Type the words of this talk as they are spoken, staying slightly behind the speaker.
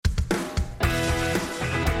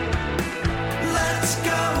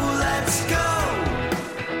go, let's go.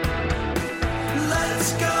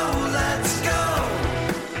 Let's go, let's go.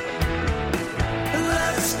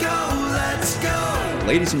 Let's go, let's go.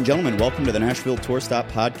 Ladies and gentlemen, welcome to the Nashville Tour Stop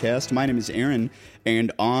Podcast. My name is Aaron,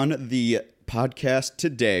 and on the podcast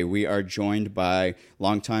today, we are joined by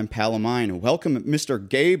longtime pal of mine. Welcome, Mr.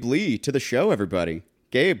 Gabe Lee, to the show, everybody.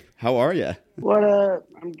 Gabe, how are you?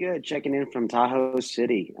 I'm good. Checking in from Tahoe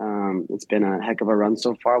City. It's been a heck of a run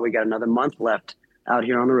so far. We got another month left out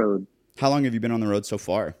here on the road. How long have you been on the road so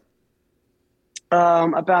far?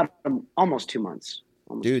 About almost 2 months.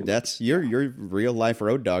 Dude, you're real life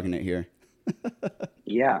road dogging it here.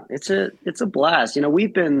 Yeah, it's a blast. You know,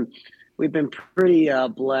 we've been pretty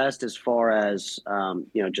blessed as far as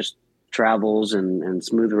just travels and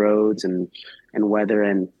smooth roads and weather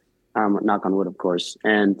and knock on wood, of course.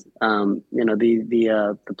 And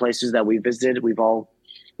the places that we visited, we've all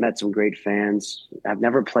met some great fans. I've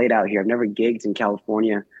never played out here. I've never gigged in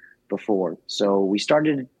California before. So we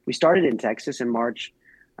started in Texas in March,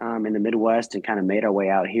 in the Midwest, and kind of made our way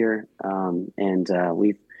out here.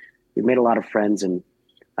 We've made a lot of friends and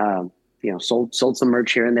sold some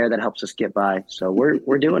merch here and there that helps us get by. So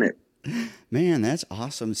we're doing it. Man, that's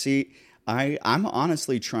awesome. See, I'm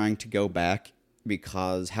honestly trying to go back,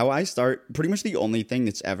 because how I start, pretty much the only thing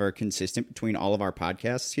that's ever consistent between all of our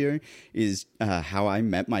podcasts here is how I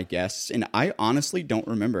met my guests. And I honestly don't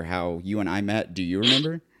remember how you and I met. Do you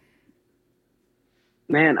remember?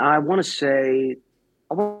 Man, I want to say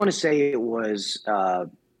it was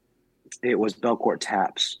Belcourt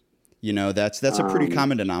Taps. You know, that's a pretty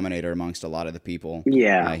common denominator amongst a lot of the people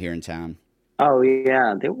here in town. Oh,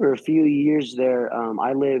 yeah. There were a few years there.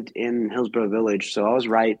 I lived in Hillsborough Village, so I was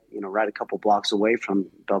right a couple blocks away from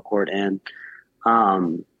Belcourt. And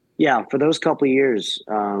for those couple of years,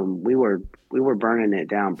 we were burning it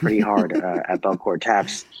down pretty hard at Belcourt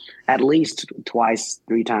Taps, at least twice,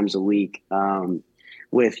 3 times a week,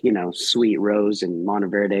 with Sweet Rose and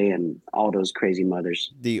Monteverde and all those crazy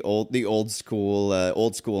mothers. The old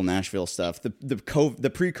school Nashville stuff,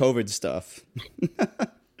 the pre-COVID stuff.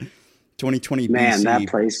 2020 Man, BC. that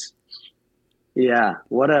place. Yeah,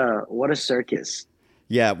 what a circus.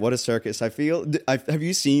 Yeah, what a circus. Have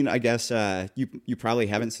you seen, I guess you probably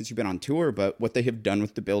haven't since you've been on tour, but what they have done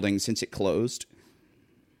with the building since it closed?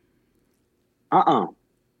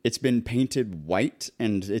 It's been painted white,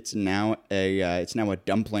 and it's now a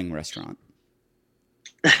dumpling restaurant.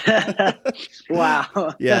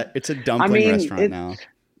 Wow. Yeah, it's a dumpling restaurant now.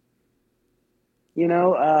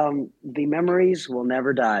 The memories will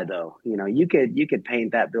never die, though. You could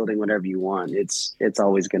paint that building whatever you want. It's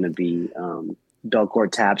always going to be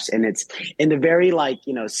Belcourt Taps, and it's in the very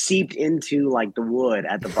seeped into the wood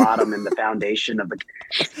at the bottom and the foundation of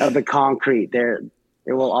the concrete. There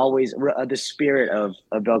will always the spirit of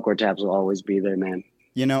Belcourt Taps will always be there, man.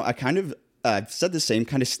 I've said the same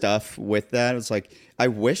kind of stuff with that. It's like, I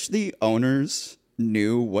wish the owners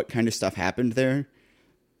knew what kind of stuff happened there.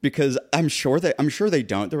 Because I'm sure they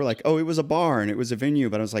don't. They were like, oh, it was a bar and it was a venue.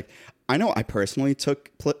 But I was like, I know I personally took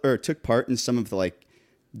part in some of the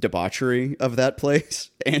debauchery of that place.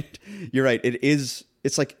 And you're right. It's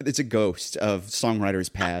a ghost of Songwriter's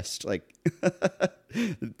past.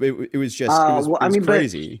 It was just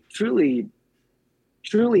crazy. Truly,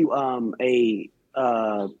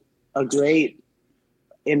 a great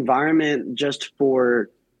environment just for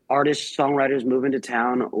artists, songwriters moving to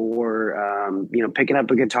town, or picking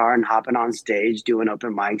up a guitar and hopping on stage, doing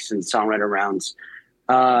open mics and songwriter rounds.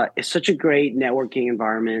 It's such a great networking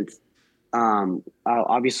environment.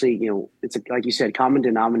 Obviously, it's like you said, common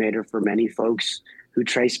denominator for many folks who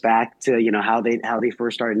trace back to how they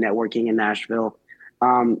first started networking in Nashville,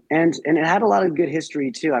 and it had a lot of good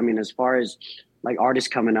history too. I mean, as far as artists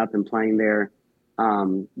coming up and playing there,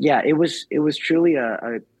 it was truly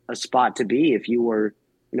a spot to be if you were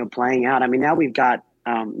playing out. I mean, now we've got,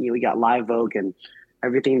 we got Live Oak and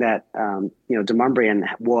everything that, Demumbrian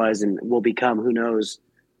was and will become, who knows.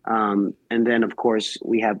 And then of course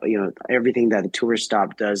we have, everything that the tour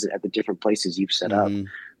stop does at the different places you've set up.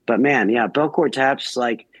 But man, yeah, Belcourt Taps,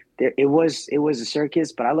 it was a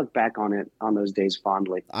circus, but I look back on those days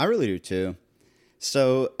fondly. I really do too.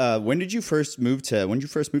 So, when did you first move to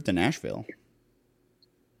Nashville?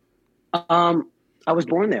 I was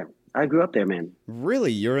born there. I grew up there, man.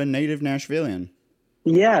 Really? You're a native Nashvilleian?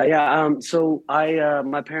 Yeah. So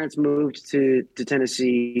my parents moved to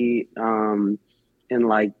Tennessee in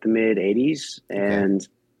the mid '80s, and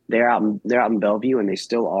they're out in Bellevue, and they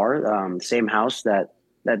still are. Same house that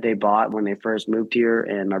they bought when they first moved here,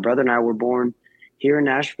 and my brother and I were born here in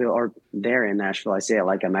Nashville, or there in Nashville. I say it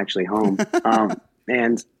like I'm actually home.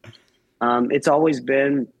 And it's always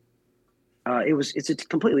been it's a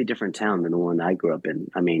completely different town than the one I grew up in.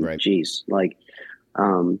 I mean, Right. geez, like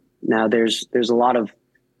now there's a lot of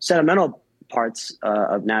sentimental parts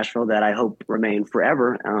of Nashville that I hope remain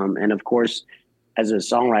forever. And of course, as a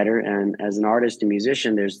songwriter and as an artist and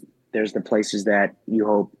musician, there's the places that you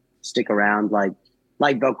hope stick around, like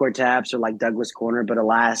Belcourt Taps or like Douglas Corner. But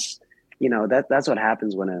alas, that's what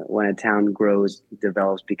happens when a town grows,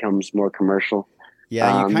 develops, becomes more commercial.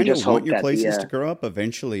 Yeah, you kind just of want hope your that places to grow up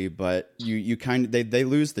eventually, but you kind of they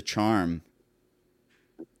lose the charm.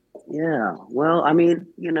 yeah. Well, I mean,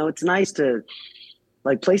 it's nice to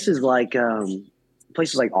like places like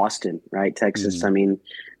Austin, right? Texas. Mhm. I mean,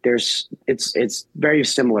 it's very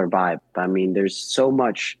similar vibe. I mean, there's so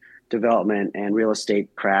much development and real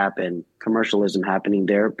estate crap and commercialism happening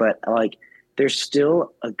there, but like there's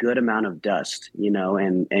still a good amount of dust,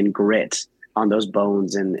 and grit on those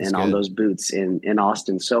bones and That's on good. those boots in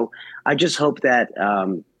Austin. So I just hope that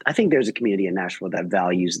I think there's a community in Nashville that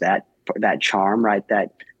values that charm, right?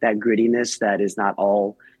 That grittiness that is not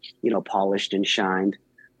all, polished and shined.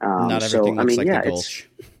 Not everything I looks mean, like yeah, the Gulch.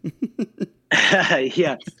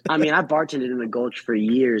 yeah. I mean, I bartended in the Gulch for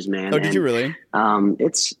years, man. Oh, did you really?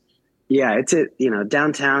 It's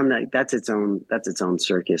downtown. Like, that's its own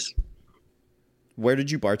circus. Where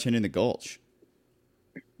did you bartend in the Gulch?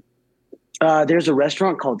 There's a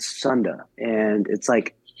restaurant called Sunda, and it's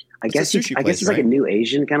like, I It's a guess sushi I place, guess it's like a right? new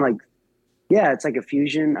Asian kind of like, yeah, it's like a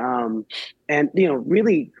fusion. And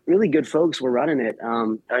really, really good folks were running it,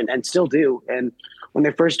 and still do. And when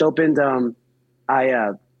they first opened,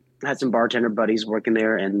 I had some bartender buddies working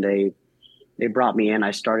there, and they brought me in.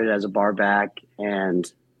 I started as a bar back,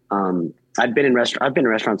 and I've been in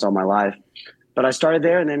restaurants all my life, but I started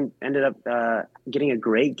there and then ended up getting a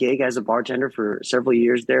great gig as a bartender for several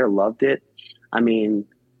years there. Loved it. I mean,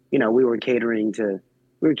 we were catering to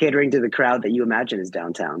the crowd that you imagine is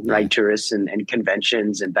downtown, right? Yeah. Tourists and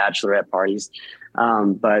conventions and bachelorette parties.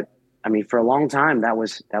 But I mean, for a long time, that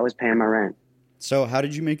was paying my rent. So how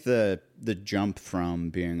did you make the jump from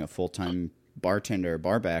being a full-time bartender,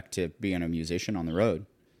 barback, to being a musician on the road?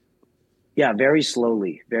 Yeah, very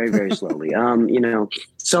slowly, very, very slowly.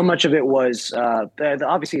 So much of it was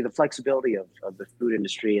obviously the flexibility of the food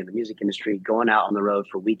industry and the music industry, going out on the road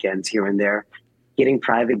for weekends here and there, getting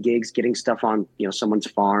private gigs, getting stuff on, someone's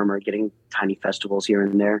farm, or getting tiny festivals here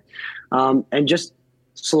and there. And just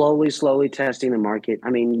slowly testing the market.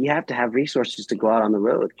 I mean, you have to have resources to go out on the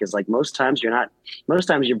road, because like most times you're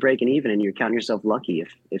breaking even, and you're counting yourself lucky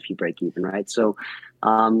if you break even, right? So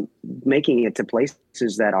making it to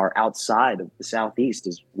places that are outside of the Southeast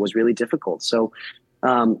was really difficult. So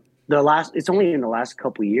it's only in the last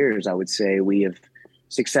couple of years, I would say, we have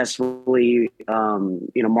successfully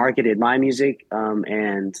marketed my music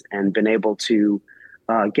and been able to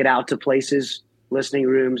get out to places, listening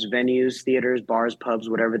rooms, venues, theaters, bars, pubs,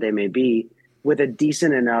 whatever they may be, with a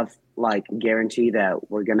decent enough like guarantee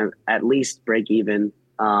that we're going to at least break even,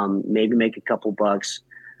 maybe make a couple bucks.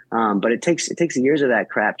 But it takes years of that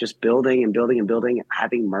crap, just building and building and building,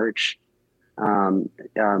 having merch,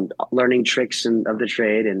 learning tricks of the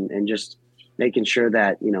trade, and just making sure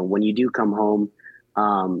that, when you do come home,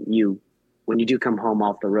 when you do come home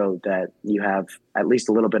off the road, that you have at least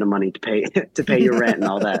a little bit of money to pay your rent and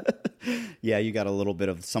all that. Yeah, you got a little bit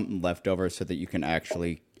of something left over so that you can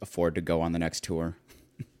actually afford to go on the next tour.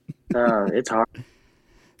 It's hard.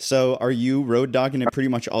 So are you road dogging it pretty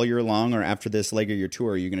much all year long, or after this leg of your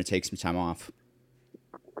tour, are you going to take some time off?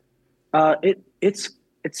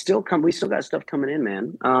 It's still we still got stuff coming in,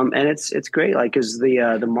 man. And it's great. Like, cause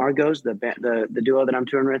the Margos, the duo that I'm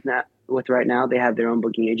touring with right now, they have their own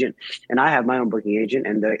booking agent, and I have my own booking agent,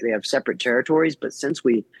 and they have separate territories. But since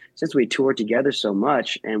we tour together so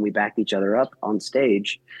much and we back each other up on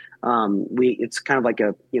stage, it's kind of like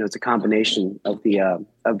it's a combination of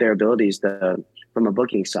of their abilities from a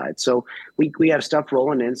booking side. So we have stuff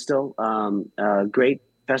rolling in still, great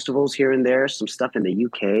festivals here and there, some stuff in the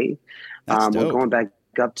UK. We're going back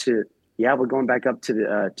up to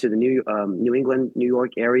the New England, New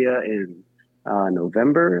York area in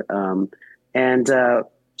November, and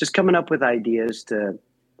just coming up with ideas to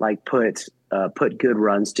like put good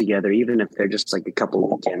runs together, even if they're just like a couple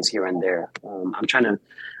weekends here and there. I'm trying to.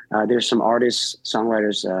 There's some artists,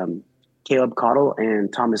 songwriters, Caleb Cottle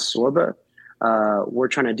and Thomas Sorba. We're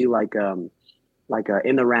trying to do like a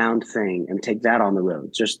in the round thing and take that on the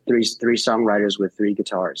road. Just three songwriters with three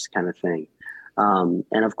guitars kind of thing.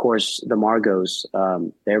 And of course the Margos,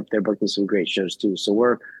 they're booking some great shows too. So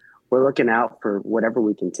we're looking out for whatever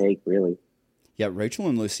we can take, really. Yeah, Rachel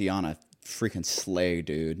and Luciana freaking slay,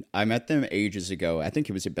 dude. I met them ages ago. I think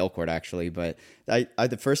it was at Belcourt actually, but I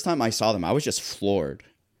the first time I saw them, I was just floored.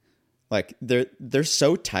 Like they're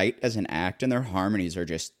so tight as an act, and their harmonies are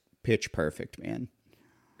just pitch perfect, man.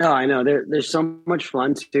 Oh, I know. There's so much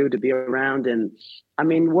fun too to be around, and I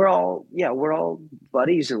mean, we're all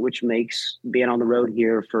buddies, which makes being on the road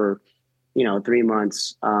here for 3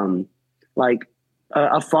 months like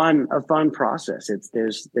a fun process.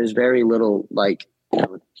 There's very little like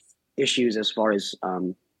issues as far as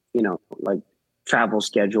like travel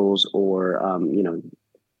schedules or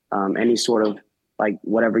any sort of like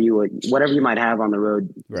whatever you might have on the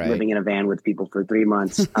road, right. Living in a van with people for 3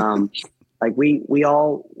 months. Like we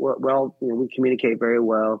all we communicate very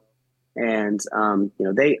well, and I'm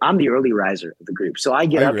the early riser of the group, so I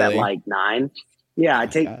get up really? at like 9. Yeah, I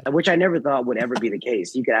take, which I never thought would ever be the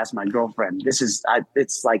case. You could ask my girlfriend.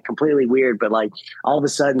 It's like completely weird, but like all of a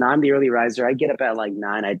sudden I'm the early riser. I get up at like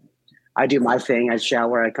 9. I do my thing. I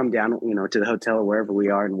shower. I come down, to the hotel or wherever we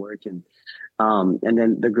are and work, and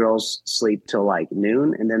then the girls sleep till like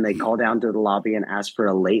noon, and then they call down to the lobby and ask for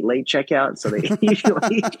a late checkout. So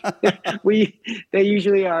they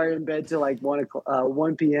usually are in bed till like 1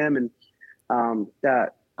 p.m. And I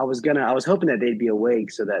was hoping that they'd be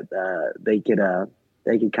awake so that they could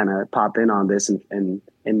kind of pop in on this and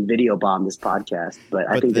video bomb this podcast. But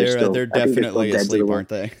I think they're definitely asleep, aren't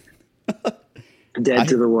they? Dead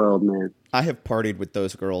to the world, man. I have partied with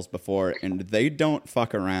those girls before, and they don't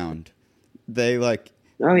fuck around. They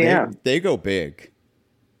they go big.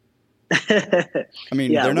 I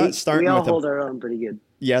mean, they're not starting. We all hold our own pretty good.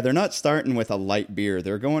 Yeah, they're not starting with a light beer.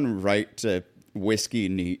 They're going right to whiskey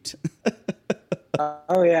neat.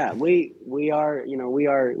 Oh yeah, we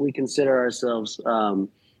consider ourselves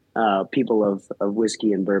people of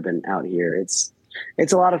whiskey and bourbon out here. It's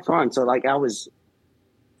a lot of fun. So like I was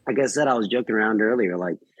joking around earlier.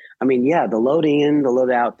 Like, I mean, yeah, the load in, the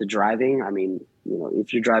load out, the driving. I mean,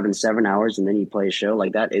 if you're driving 7 hours and then you play a show,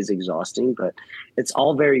 like that is exhausting, but it's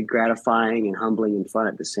all very gratifying and humbling and fun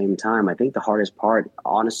at the same time. I think the hardest part,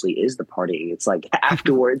 honestly, is the partying. It's like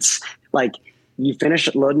afterwards, like you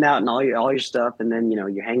finish loading out and all your stuff, and then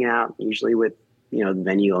you're hanging out usually with the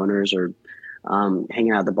venue owners or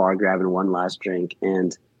hanging out at the bar, grabbing one last drink,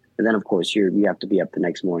 and then of course you have to be up the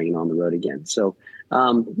next morning and on the road again. So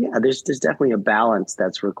there's definitely a balance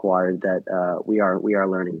that's required that we are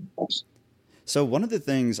learning. So one of the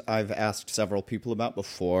things I've asked several people about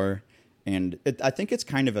before, and I think it's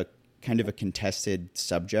kind of a contested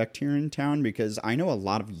subject here in town, because I know a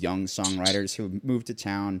lot of young songwriters who moved to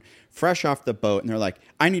town fresh off the boat, and they're like,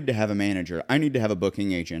 I need to have a manager. I need to have a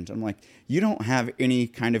booking agent. I'm like, you don't have any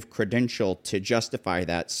kind of credential to justify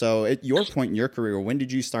that. So at your point in your career, when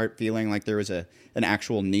did you start feeling like there was an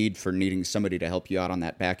actual need for needing somebody to help you out on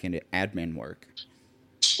that back end admin work?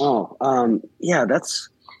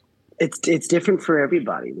 It's different for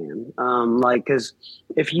everybody, man. Like, cause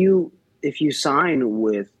if you sign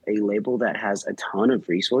with a label that has a ton of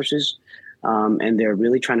resources, and they're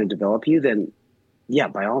really trying to develop you, then yeah,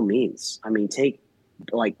 by all means. I mean,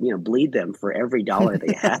 bleed them for every dollar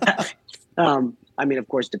they have. I mean, of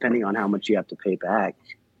course, depending on how much you have to pay back.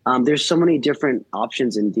 There's so many different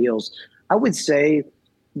options and deals. I would say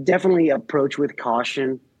definitely approach with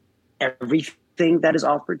caution everything that is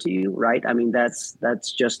offered to you, right? I mean, that's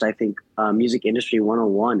just, I think, music industry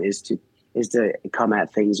 101 is to come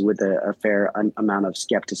at things with a fair amount of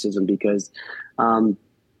skepticism, because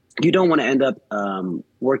you don't want to end up you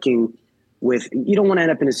don't want to end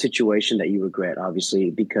up in a situation that you regret, obviously,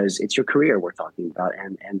 because it's your career we're talking about,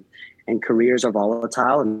 and careers are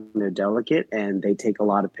volatile and they're delicate and they take a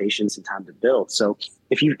lot of patience and time to build. So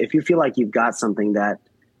if you feel like you've got something that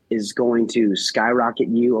is going to skyrocket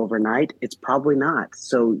you overnight, it's probably not.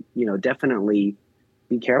 So, definitely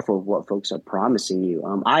be careful of what folks are promising you.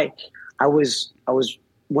 I was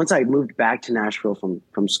once I moved back to Nashville from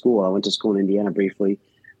school. I went to school in Indiana briefly,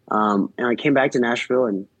 and I came back to Nashville,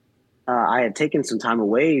 and I had taken some time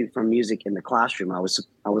away from music in the classroom. I was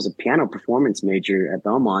a piano performance major at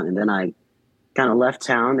Belmont, and then I kind of left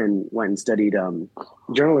town and went and studied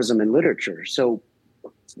journalism and literature. So,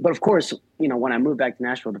 but of course, when I moved back to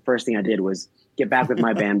Nashville, the first thing I did was get back with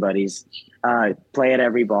my band buddies, play at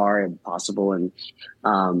every bar if possible, and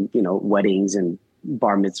weddings and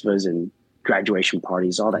bar mitzvahs and graduation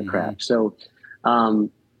parties, all that crap. So,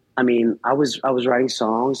 I mean, I was writing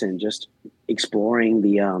songs and just exploring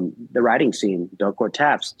the writing scene, Belcourt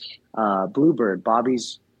Taps, Bluebird,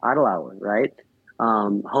 Bobby's Idle Hour, right?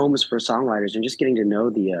 Homes for songwriters, and just getting to know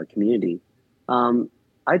the community.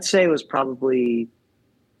 I'd say it was probably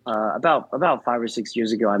about 5 or 6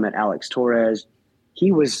 years ago. I met Alex Torres.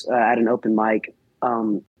 He was at an open mic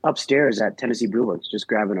upstairs at Tennessee Brewworks, just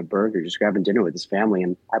grabbing a burger, just grabbing dinner with his family,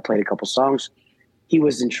 and I played a couple songs. He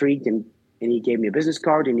was intrigued and and he gave me a business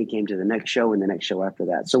card, and he came to the next show and the next show after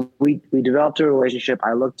that. So we developed a relationship.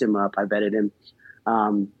 I looked him up. I vetted him.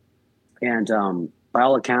 And by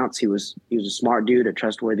all accounts, he was a smart dude, a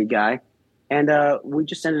trustworthy guy. And we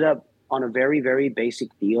just ended up on a very, very basic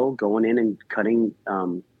deal, going in and cutting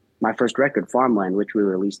my first record, Farmland, which we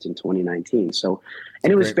released in 2019. So,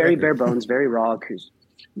 and it was very bare bones, very raw.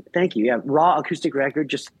 Thank you. Yeah, raw acoustic record,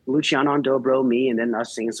 just Luciano on dobro, me, and then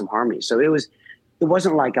us singing some harmonies. So it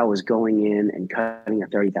wasn't like I was going in and cutting a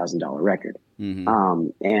 $30,000 record. Mm-hmm.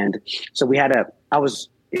 And so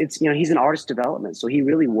he's an artist development. So he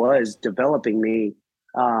really was developing me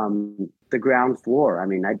the ground floor. I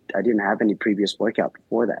mean, I didn't have any previous workout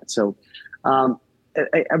before that. So I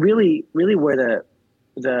really where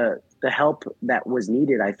the help that was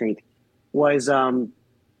needed, I think, was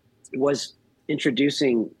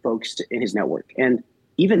introducing folks in his network. And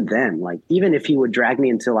even then, like, even if he would drag me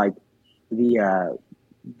into like the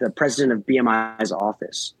president of BMI's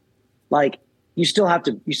office, like, you still have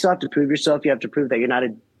to prove yourself. You have to prove that you're not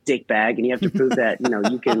a dick bag, and you have to prove that,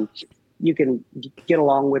 you can get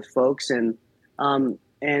along with folks and kind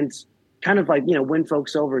of like, win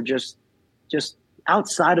folks over just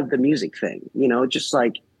outside of the music thing,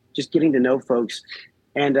 just getting to know folks.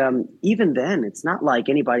 And even then, it's not like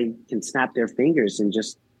anybody can snap their fingers and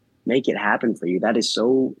just make it happen for you. That is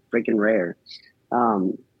so freaking rare.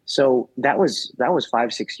 So that was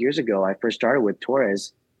 5-6 years ago. I first started with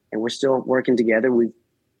Torres, and we're still working together. We've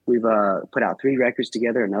put out 3 records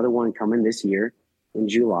together, another one coming this year in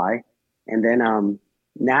July. And then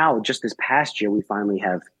now, just this past year, we finally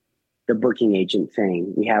have the booking agent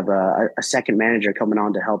thing. We have a second manager coming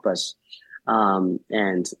on to help us. Now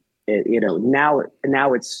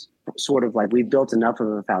it's sort of like we've built enough of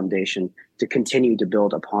a foundation to continue to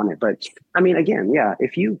build upon it. But I mean, again, yeah,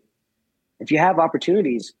 if you have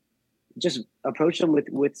opportunities, just approach them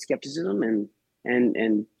with skepticism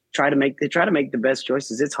and try to make the best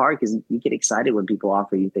choices. It's hard because you get excited when people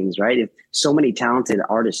offer you things, right? If so many talented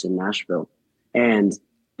artists in Nashville, and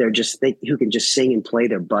who can just sing and play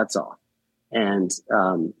their butts off, and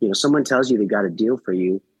someone tells you they got a deal for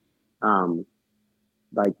you,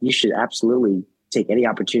 like, you should absolutely take any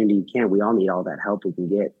opportunity you can. We all need all that help we can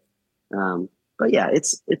get. But yeah,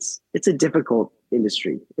 it's a difficult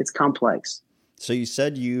industry. It's complex. So you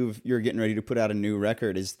said you're getting ready to put out a new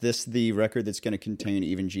record. Is this the record that's going to contain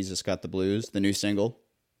Even Jesus Got the Blues, the new single?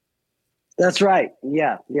 That's right.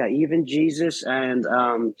 Yeah. Even Jesus. And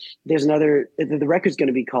there's another, the record's going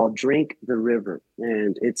to be called Drink the River.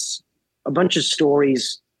 And it's a bunch of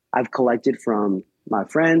stories I've collected from my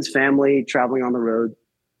friends, family, traveling on the road.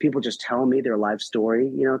 People just tell me their life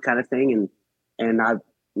story, kind of thing. And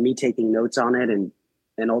me taking notes on it and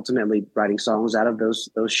ultimately writing songs out of those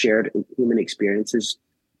shared human experiences.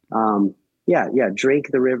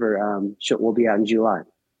 Drink the River will be out in July.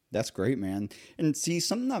 That's great, man. And see,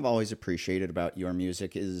 something I've always appreciated about your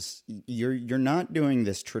music is you're not doing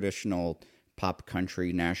this traditional pop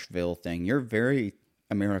country Nashville thing. You're very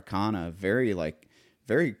Americana, very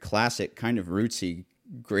classic, kind of rootsy,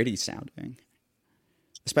 gritty sounding.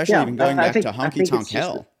 Especially even going back to Honky Tonk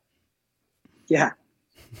Hell. Yeah.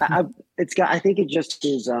 I think it just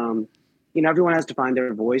is, everyone has to find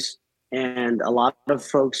their voice, and a lot of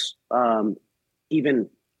folks, even,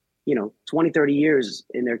 20, 30 years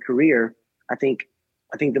in their career, I think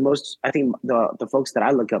the folks that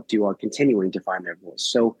I look up to are continuing to find their voice.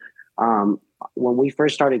 So, when we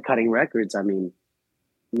first started cutting records, I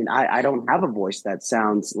don't have a voice that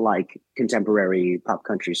sounds like contemporary pop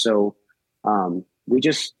country. So, I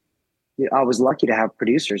was lucky to have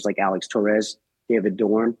producers like Alex Torres, David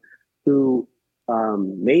Dorn, who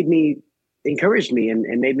encouraged me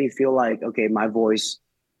and made me feel like, okay, my voice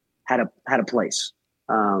had a place.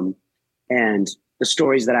 And the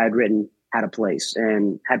stories that I had written had a place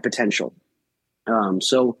and had potential.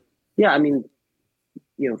 So yeah, a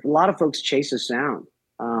lot of folks chase a sound,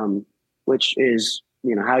 which is,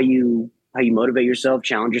 how you motivate yourself,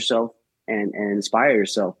 challenge yourself, and inspire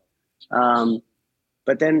yourself.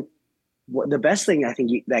 But then the best thing I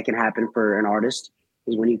think that can happen for an artist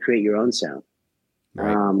is when you create your own sound.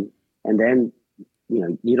 Right. And then,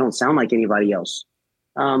 you don't sound like anybody else.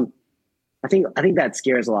 I think that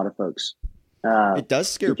scares a lot of folks. It does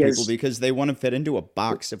scare people because they want to fit into a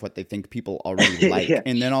box of what they think people already like. Yeah.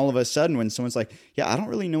 And then all of a sudden when someone's like, yeah, I don't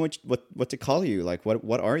really know what to call you. Like,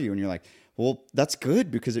 what are you? And you're like, well, that's good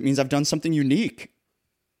because it means I've done something unique.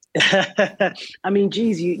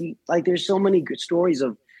 Geez, you like, there's so many good stories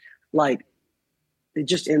of, like,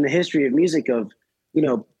 just in the history of music of,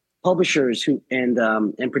 publishers who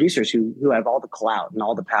and producers who have all the clout and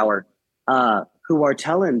all the power, who are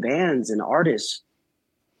telling bands and artists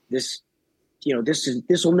this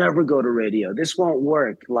this will never go to radio. This won't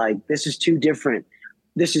work. Like, this is too different.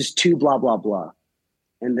 This is too blah, blah, blah.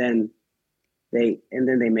 And then they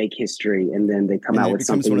make history, and then they come out with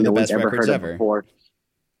something no one's ever heard of before.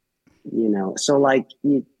 So like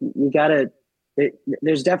you gotta,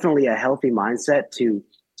 there's definitely a healthy mindset to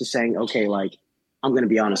saying, okay, like, I'm going to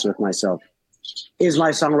be honest with myself. Is my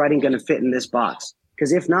songwriting going to fit in this box?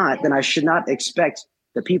 Because if not, then I should not expect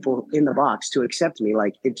the people in the box to accept me.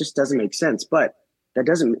 Like, it just doesn't make sense. But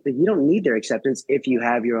you don't need their acceptance if you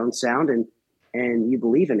have your own sound and you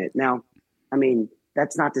believe in it. Now, I mean,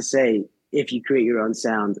 that's not to say if you create your own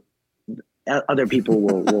sound, other people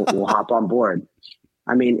will hop on board.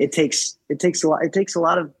 I mean, it takes a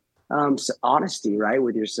lot of honesty, right,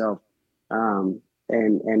 with yourself. But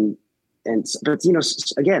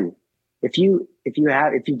again, if you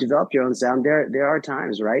develop your own sound, there are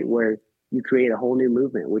times, right, where you create a whole new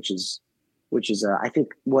movement, which is I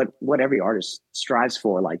think what every artist strives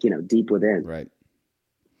for, like, deep within. Right.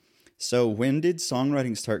 So when did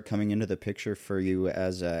songwriting start coming into the picture for you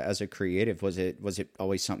as a creative? Was it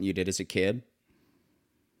always something you did as a kid?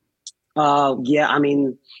 Yeah, I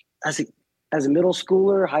mean, as a middle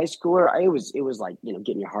schooler, high schooler, it was like,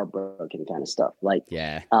 getting your heart broken kind of stuff. Like,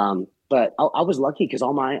 yeah. But I was lucky because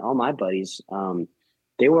all my buddies,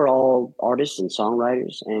 they were all artists and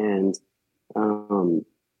songwriters, and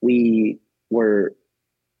we were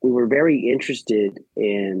very interested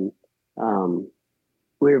in.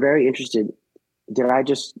 We were very interested. Did I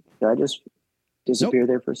just disappear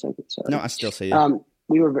there for a second? Sorry. No, I still see you.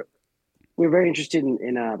 We were very interested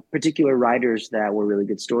in particular writers that were really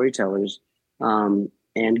good storytellers.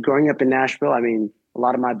 And growing up in Nashville, I mean, a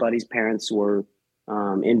lot of my buddies' parents were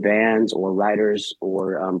in bands or writers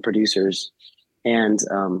or producers, and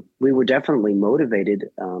we were definitely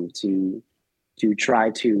motivated to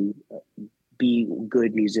try to be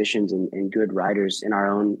good musicians and good writers in our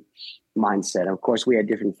own mindset. Of course, we had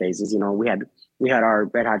different phases. We had our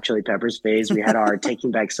Red Hot Chili Peppers phase. We had our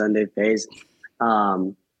Taking Back Sunday phase.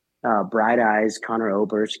 Bright Eyes, Conor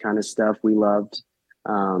Oberst kind of stuff we loved.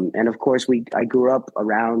 And of course, I grew up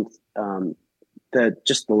around the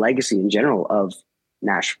legacy in general of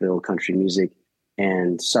Nashville country music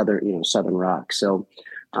and Southern rock. So,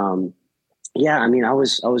 yeah, I mean, I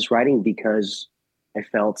was writing because I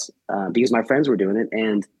felt because my friends were doing it,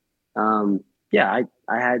 and yeah,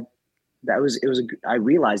 I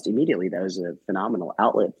realized immediately that was a phenomenal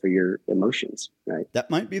outlet for your emotions, right? That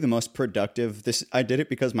might be the most productive. I did it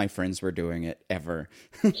because my friends were doing it ever.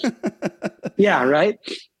 Yeah, right.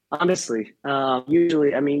 Honestly,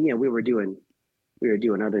 usually, I mean, we were doing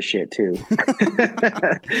other shit too.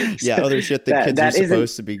 Yeah, other shit that kids are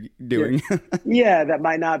supposed to be doing. Yeah, that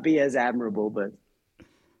might not be as admirable, but.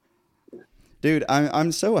 Dude,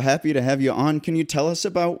 I'm so happy to have you on. Can you tell us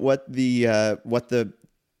about what the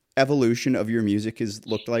evolution of your music has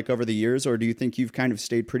looked like over the years, or do you think you've kind of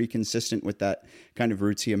stayed pretty consistent with that kind of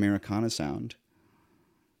rootsy Americana sound?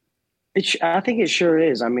 I think it sure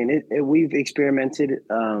is. I mean, we've experimented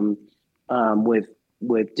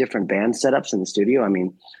with different band setups in the studio. I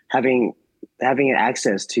mean, having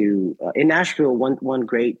access to in Nashville, one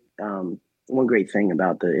great thing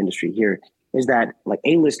about the industry here is that, like,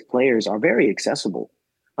 A-list players are very accessible,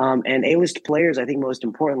 and A-list players, I think most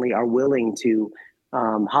importantly, are willing to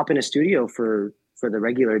hop in a studio for the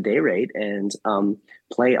regular day rate and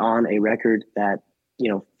play on a record that,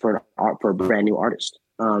 for a brand new artist.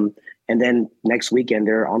 And then next weekend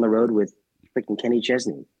they're on the road with freaking Kenny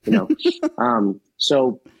Chesney,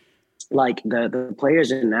 So like the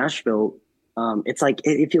players in Nashville, it's like,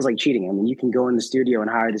 it feels like cheating. I mean, you can go in the studio and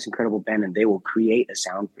hire this incredible band and they will create a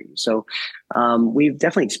sound for you. So we've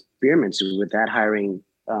definitely experimented with that, hiring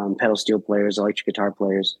pedal steel players, electric guitar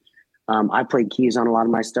players. I played keys on a lot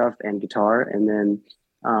of my stuff and guitar, and then,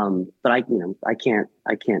 but I can't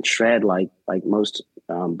shred like most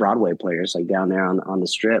Broadway players, like down there on the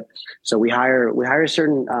Strip. So we hire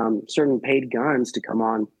certain paid guns to come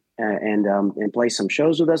on and play some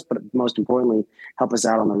shows with us, but most importantly, help us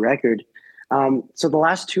out on the record. So the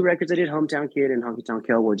last two records I did, Hometown Kid and Honky Tonk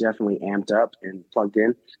Hill, were definitely amped up and plugged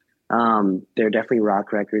in. They're definitely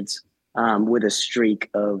rock records with a streak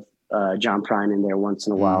of John Prine in there once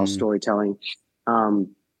in a while, storytelling. And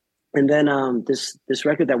then this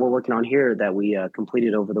record that we're working on here that we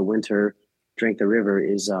completed over the winter, Drink the River,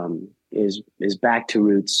 is back to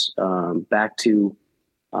roots, back to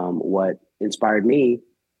what inspired me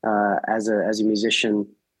as a musician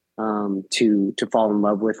to fall in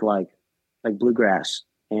love with like bluegrass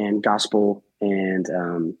and gospel and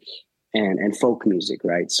folk music,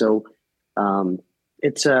 right? So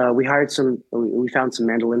It's we found some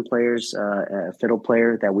mandolin players, a fiddle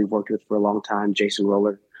player that we've worked with for a long time, Jason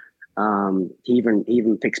Roller. He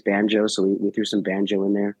even picks banjo, so we threw some banjo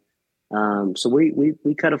in there. So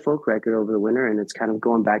we cut a folk record over the winter, and it's kind of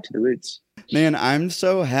going back to the roots. Man, I'm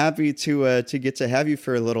so happy to get to have you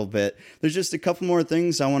for a little bit. There's just a couple more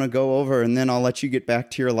things I want to go over, and then I'll let you get back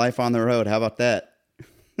to your life on the road. How about that?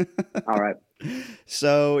 All right.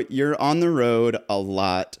 So you're on the road a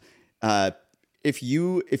lot. If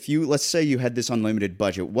you let's say you had this unlimited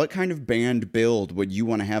budget, what kind of band build would you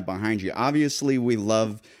want to have behind you? Obviously, we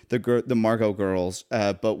love the Margot Girls,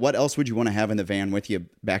 but what else would you want to have in the van with you,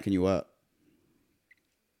 backing you up?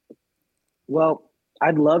 Well,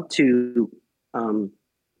 I'd love to.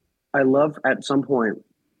 I love at some point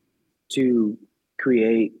to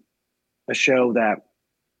create a show that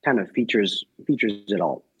kind of features it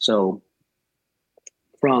all. So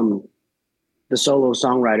from the solo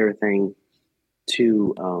songwriter thing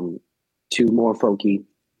to more folky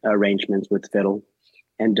arrangements with fiddle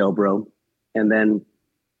and dobro, and then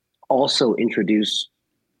also introduce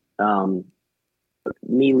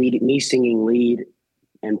me singing lead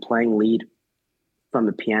and playing lead from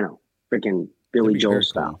the piano, freaking Billy Joel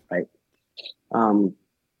style, cool. Right?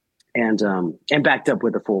 And backed up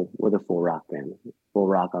with a full rock band, full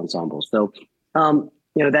rock ensemble. So it'd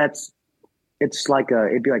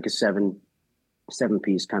be like a seven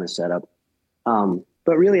piece kind of setup.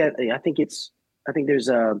 But really, I think there's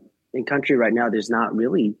in country right now, there's not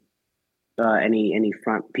really any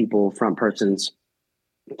front persons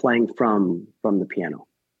playing from the piano.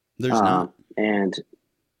 There's not. And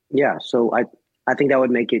yeah, so I think that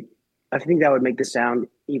would make the sound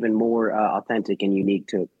even more authentic and unique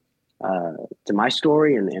to my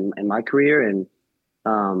story and my career. And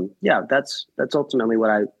that's ultimately what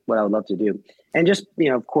I would love to do. And just,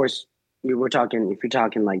 of course, if you're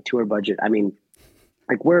talking like tour budget, I mean,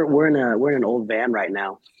 like we're in an old van right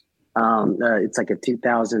now. It's like a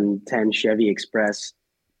 2010 Chevy Express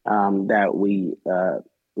that we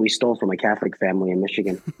stole from a Catholic family in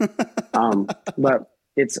Michigan. But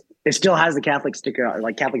it still has the Catholic sticker,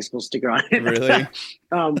 like Catholic school sticker on it. Really?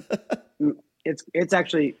 It's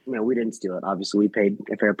actually, we didn't steal it. Obviously, we paid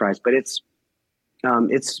a fair price, but it's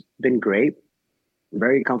been great,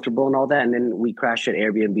 very comfortable and all that. And then we crash at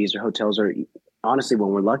Airbnbs or hotels, or honestly, when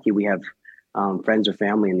we're lucky, we have friends or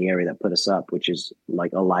family in the area that put us up, which is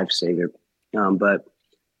like a lifesaver. But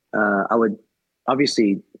I would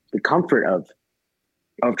obviously, the comfort of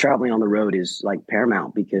traveling on the road is like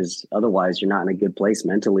paramount, because otherwise you're not in a good place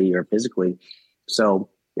mentally or physically. So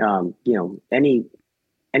any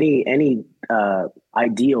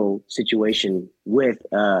ideal situation with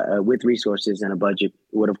resources and a budget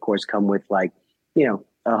would of course come with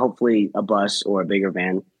hopefully a bus or a bigger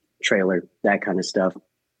van, trailer, that kind of stuff.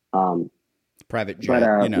 Private jet,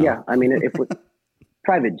 but yeah, I mean, if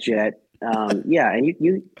private jet, yeah, and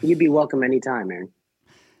you'd be welcome anytime, man.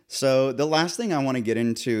 So the last thing I want to get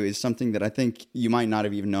into is something that I think you might not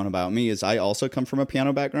have even known about me. Is I also come from a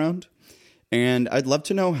piano background, and I'd love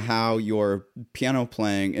to know how your piano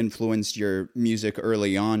playing influenced your music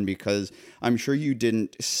early on, because I'm sure you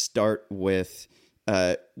didn't start with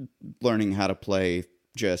learning how to play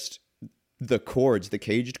just the chords, the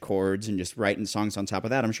caged chords, and just writing songs on top of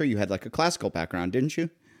that. I'm sure you had like a classical background, didn't you?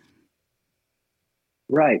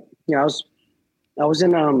 Right. Yeah, I was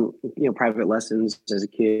in private lessons as a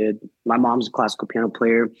kid. My mom's a classical piano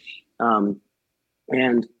player,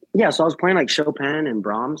 and yeah, so I was playing like Chopin and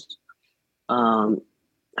Brahms. I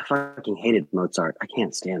fucking hated Mozart. I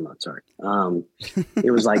can't stand Mozart.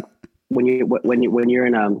 It was like when you're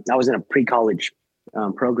in I was in a pre-college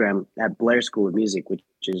program at Blair School of Music, which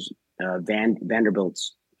is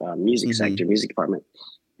Vanderbilt's music sector, music department,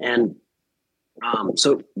 and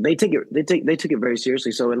so they took it very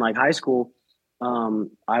seriously. So in like high school,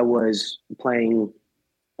 I was playing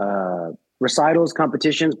recitals,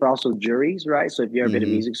 competitions, but also juries, right? So if you ever been to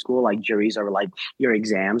music school, like juries are like your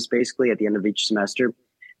exams basically at the end of each semester.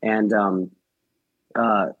 And,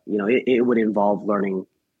 it would involve learning.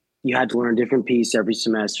 You had to learn a different piece every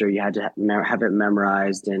semester. You had to have it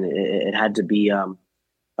memorized, and it had to be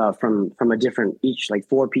from a different, each like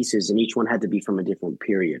 4 pieces, and each one had to be from a different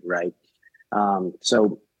period, right?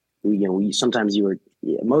 So sometimes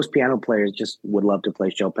most piano players just would love to play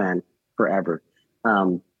Chopin forever.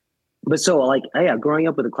 But so like, yeah, growing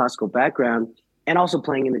up with a classical background and also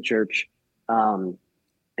playing in the church, and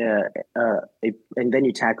then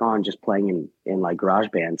you tack on just playing in like garage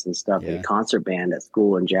bands and stuff, and concert band at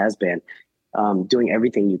school and jazz band, doing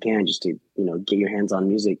everything you can just to, get your hands on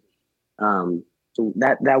music. So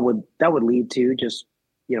that would lead to just,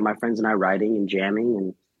 my friends and I writing and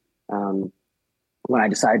jamming and, when I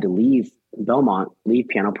decided to leave Belmont, leave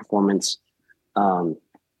piano performance,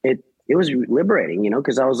 it was liberating,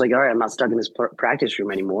 because I was like, all right, I'm not stuck in this practice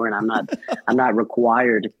room anymore, and I'm not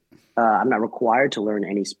required to learn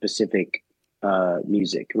any specific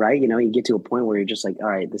music, right? You get to a point where you're just like, all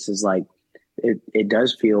right, this is like, it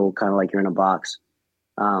does feel kind of like you're in a box.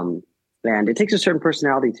 And it takes a certain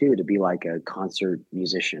personality too to be like a concert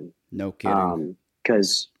musician. No kidding.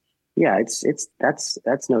 Because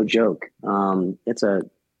that's no joke. It's a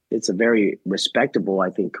very respectable, I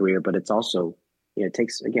think, career, but it's also, it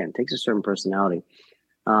takes a certain personality.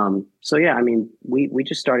 So yeah, I mean, we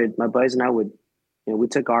just started, my buddies and I we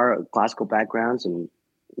took our classical backgrounds and,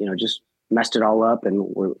 just messed it all up, and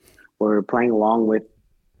we're playing along with,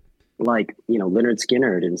 like, Leonard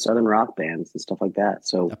Skinner and Southern rock bands and stuff like that.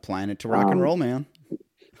 So applying it to rock and roll, man.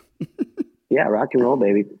 Yeah, rock and roll,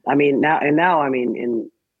 baby. I mean, now, I mean,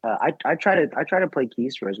 I try to play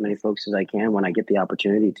keys for as many folks as I can when I get the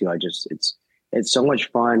opportunity to. It's so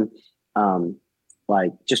much fun.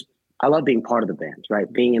 I love being part of the band,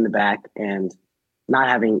 right? Being in the back and not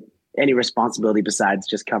having any responsibility besides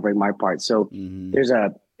just covering my part. So there's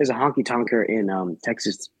a honky tonker in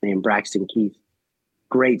Texas named Braxton Keith,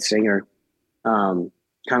 great singer, kind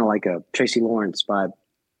of like a Tracy Lawrence vibe,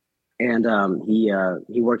 and he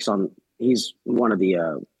works on. He's one of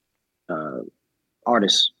the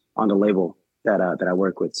artists on the label that I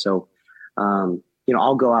work with. So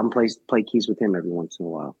I'll go out and play keys with him every once in a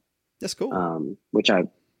while. That's cool. Which I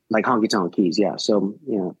like, honky tonk keys. Yeah. So,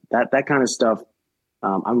 that kind of stuff,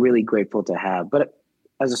 I'm really grateful to have. But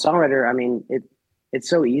as a songwriter, I mean, it's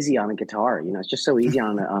so easy on a guitar, it's just so easy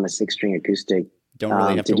on a 6-string acoustic. Don't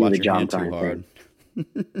really have to watch your hand too hard.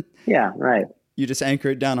 Yeah. Right. You just anchor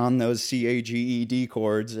it down on those C, A, G, E, D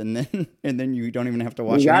chords, and then you don't even have to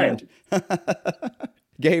watch your hand.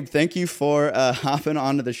 Gabe, thank you for hopping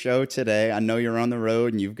onto the show today. I know you're on the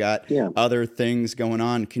road and you've got other things going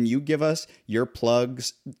on. Can you give us your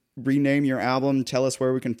plugs, rename your album, tell us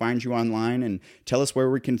where we can find you online, and tell us where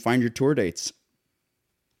we can find your tour dates?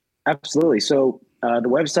 Absolutely. So the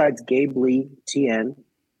website's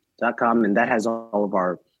GabeLeeTN.com, and that has all of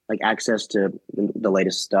our access to the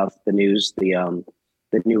latest stuff, the news, the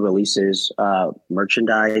new releases,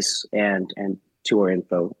 merchandise, and tour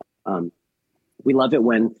info. We love it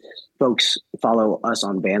when folks follow us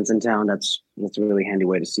on bands in town. That's a really handy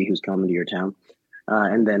way to see who's coming to your town.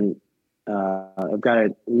 And then I've got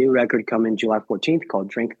a new record coming July 14th called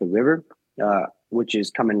Drink the River, which is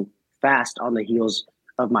coming fast on the heels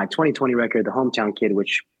of my 2020 record, The Hometown Kid,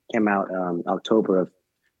 which came out October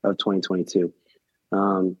of 2022.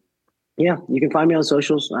 You can find me on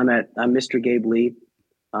socials. I'm Mr. Gabe Lee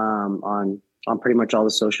on pretty much all the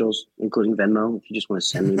socials, including Venmo. If you just want to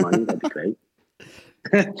send me money, that'd be great.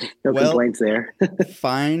 No complaints there.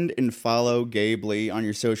 Find and follow Gabe Lee on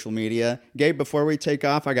your social media. Gabe, before we take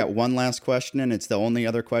off, I got one last question, and it's the only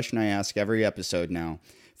other question I ask every episode now.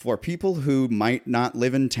 For people who might not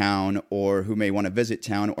live in town or who may want to visit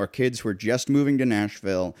town, or kids who are just moving to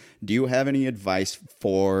Nashville, do you have any advice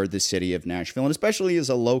for the city of Nashville, and especially as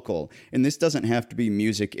a local? And this doesn't have to be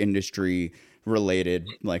music industry related.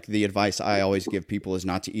 Like, the advice I always give people is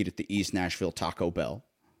not to eat at the East Nashville Taco Bell.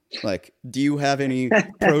 Do you have any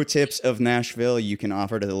pro tips of Nashville you can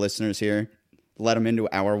offer to the listeners here? Let them into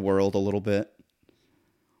our world a little bit.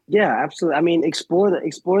 Yeah, absolutely. I mean, explore the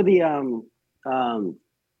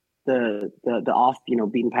off,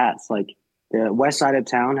 beaten paths. Like, the west side of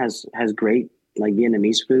town has great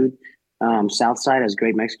Vietnamese food. South side has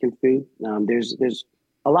great Mexican food. There's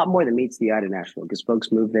a lot more that meets the eye to Nashville, because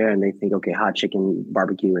folks move there and they think, okay, hot chicken,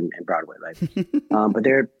 barbecue, and Broadway, right? But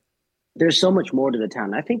there's so much more to the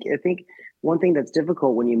town. I think one thing that's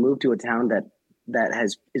difficult when you move to a town that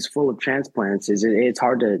is full of transplants is it's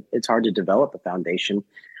hard to develop a foundation,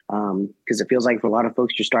 because it feels like for a lot of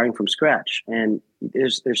folks you're starting from scratch. And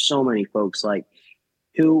there's so many folks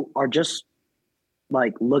who are just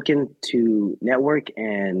looking to network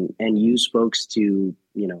and use folks to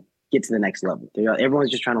get to the next level.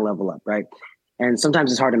 Everyone's just trying to level up, right? And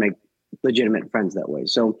sometimes it's hard to make legitimate friends that way.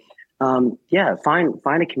 So find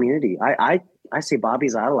a community. I say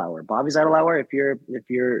Bobby's Idle Hour. Bobby's Idle Hour, if you're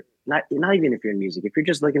not even if you're in music, if you're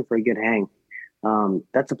just looking for a good hang,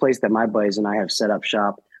 that's a place that my buddies and I have set up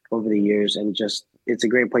shop over the years, and it's a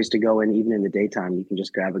great place to go. And even in the daytime, you can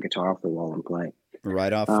just grab a guitar off the wall and play.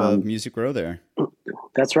 Right off of Music Row there.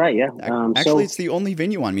 That's right, yeah. Actually, it's the only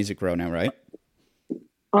venue on Music Row now, right?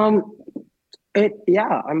 It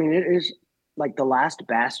is the last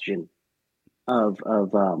bastion of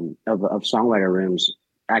songwriter rooms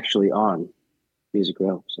actually on Music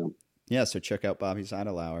Row. So check out Bobby's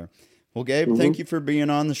Idle Hour. Well, Gabe, thank you for being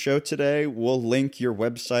on the show today. We'll link your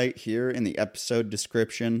website here in the episode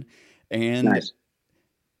description. And Nice.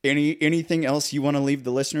 anything else you want to leave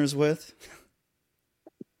the listeners with?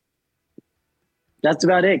 That's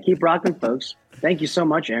about it. Keep rocking, folks. Thank you so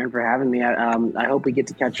much, Aaron, for having me. I hope we get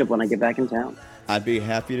to catch up when I get back in town. I'd be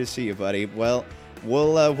happy to see you, buddy. Well,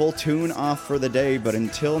 we'll tune off for the day, but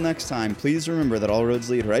until next time, please remember that all roads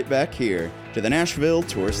lead right back here to the Nashville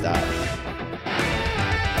Tour Stop.